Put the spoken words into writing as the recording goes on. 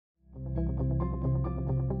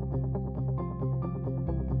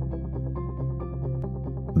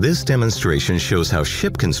This demonstration shows how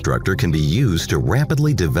ShipConstructor can be used to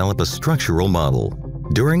rapidly develop a structural model.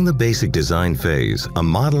 During the basic design phase, a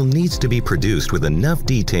model needs to be produced with enough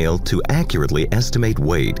detail to accurately estimate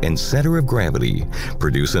weight and center of gravity,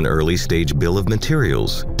 produce an early-stage bill of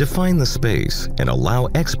materials, define the space, and allow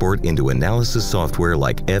export into analysis software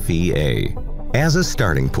like FEA. As a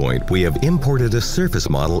starting point, we have imported a surface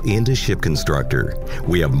model into ShipConstructor.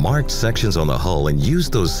 We have marked sections on the hull and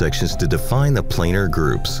used those sections to define the planar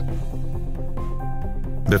groups.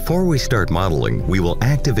 Before we start modeling, we will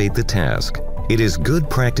activate the task. It is good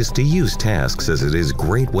practice to use tasks as it is a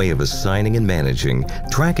great way of assigning and managing,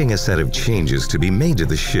 tracking a set of changes to be made to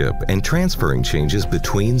the ship, and transferring changes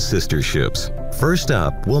between sister ships. First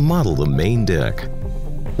up, we'll model the main deck.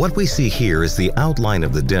 What we see here is the outline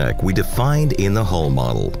of the deck we defined in the hull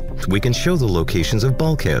model. We can show the locations of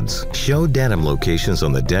bulkheads. Show datum locations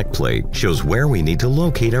on the deck plate shows where we need to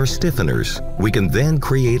locate our stiffeners. We can then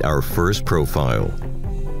create our first profile.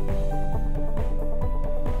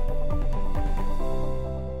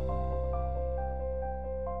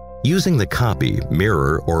 Using the copy,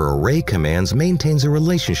 mirror, or array commands maintains a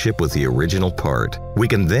relationship with the original part. We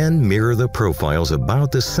can then mirror the profiles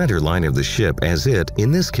about the center line of the ship as it,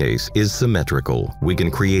 in this case, is symmetrical. We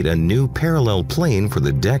can create a new parallel plane for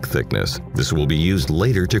the deck thickness. This will be used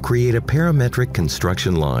later to create a parametric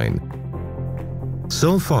construction line.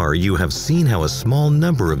 So far, you have seen how a small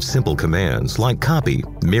number of simple commands like copy,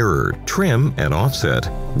 mirror, trim, and offset,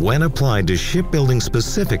 when applied to shipbuilding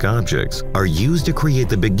specific objects, are used to create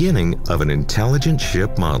the beginning of an intelligent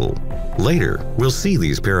ship model. Later, we'll see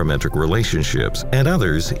these parametric relationships and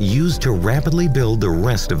others used to rapidly build the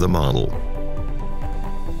rest of the model.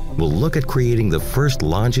 We'll look at creating the first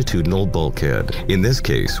longitudinal bulkhead. In this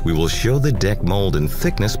case, we will show the deck mold and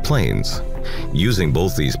thickness planes. Using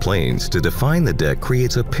both these planes to define the deck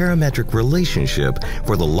creates a parametric relationship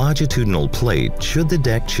for the longitudinal plate should the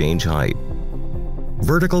deck change height.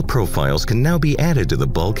 Vertical profiles can now be added to the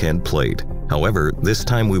bulkhead plate. However, this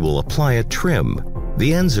time we will apply a trim.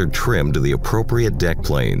 The ends are trimmed to the appropriate deck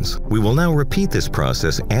planes. We will now repeat this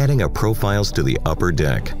process, adding our profiles to the upper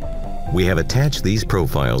deck. We have attached these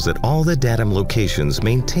profiles at all the datum locations,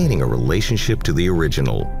 maintaining a relationship to the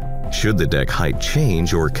original. Should the deck height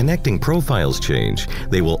change or connecting profiles change,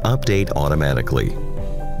 they will update automatically.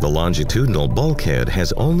 The longitudinal bulkhead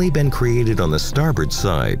has only been created on the starboard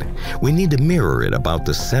side. We need to mirror it about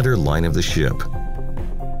the center line of the ship.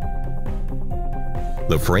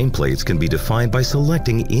 The frame plates can be defined by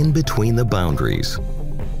selecting in between the boundaries.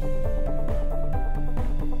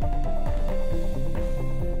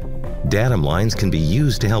 Datum lines can be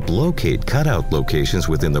used to help locate cutout locations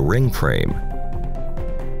within the ring frame.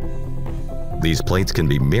 These plates can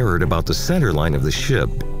be mirrored about the center line of the ship.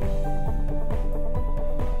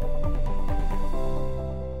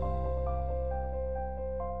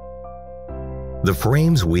 The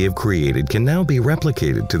frames we have created can now be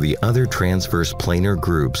replicated to the other transverse planar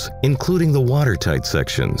groups, including the watertight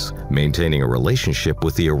sections, maintaining a relationship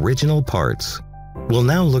with the original parts. We'll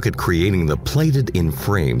now look at creating the plated-in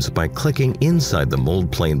frames by clicking inside the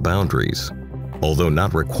mold plane boundaries. Although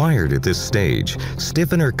not required at this stage,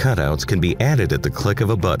 stiffener cutouts can be added at the click of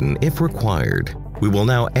a button if required. We will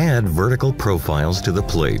now add vertical profiles to the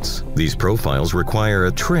plates. These profiles require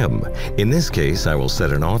a trim. In this case, I will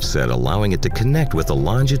set an offset allowing it to connect with the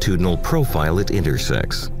longitudinal profile it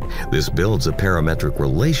intersects. This builds a parametric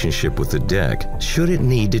relationship with the deck should it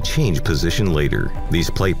need to change position later.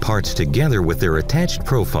 These plate parts together with their attached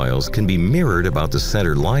profiles can be mirrored about the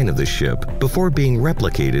center line of the ship before being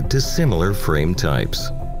replicated to similar frame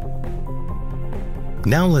types.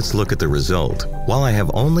 Now let's look at the result. While I have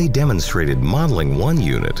only demonstrated modeling one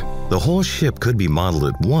unit, the whole ship could be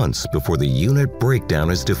modeled at once before the unit breakdown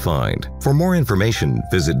is defined. For more information,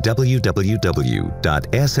 visit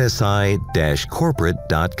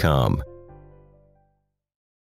www.ssi-corporate.com.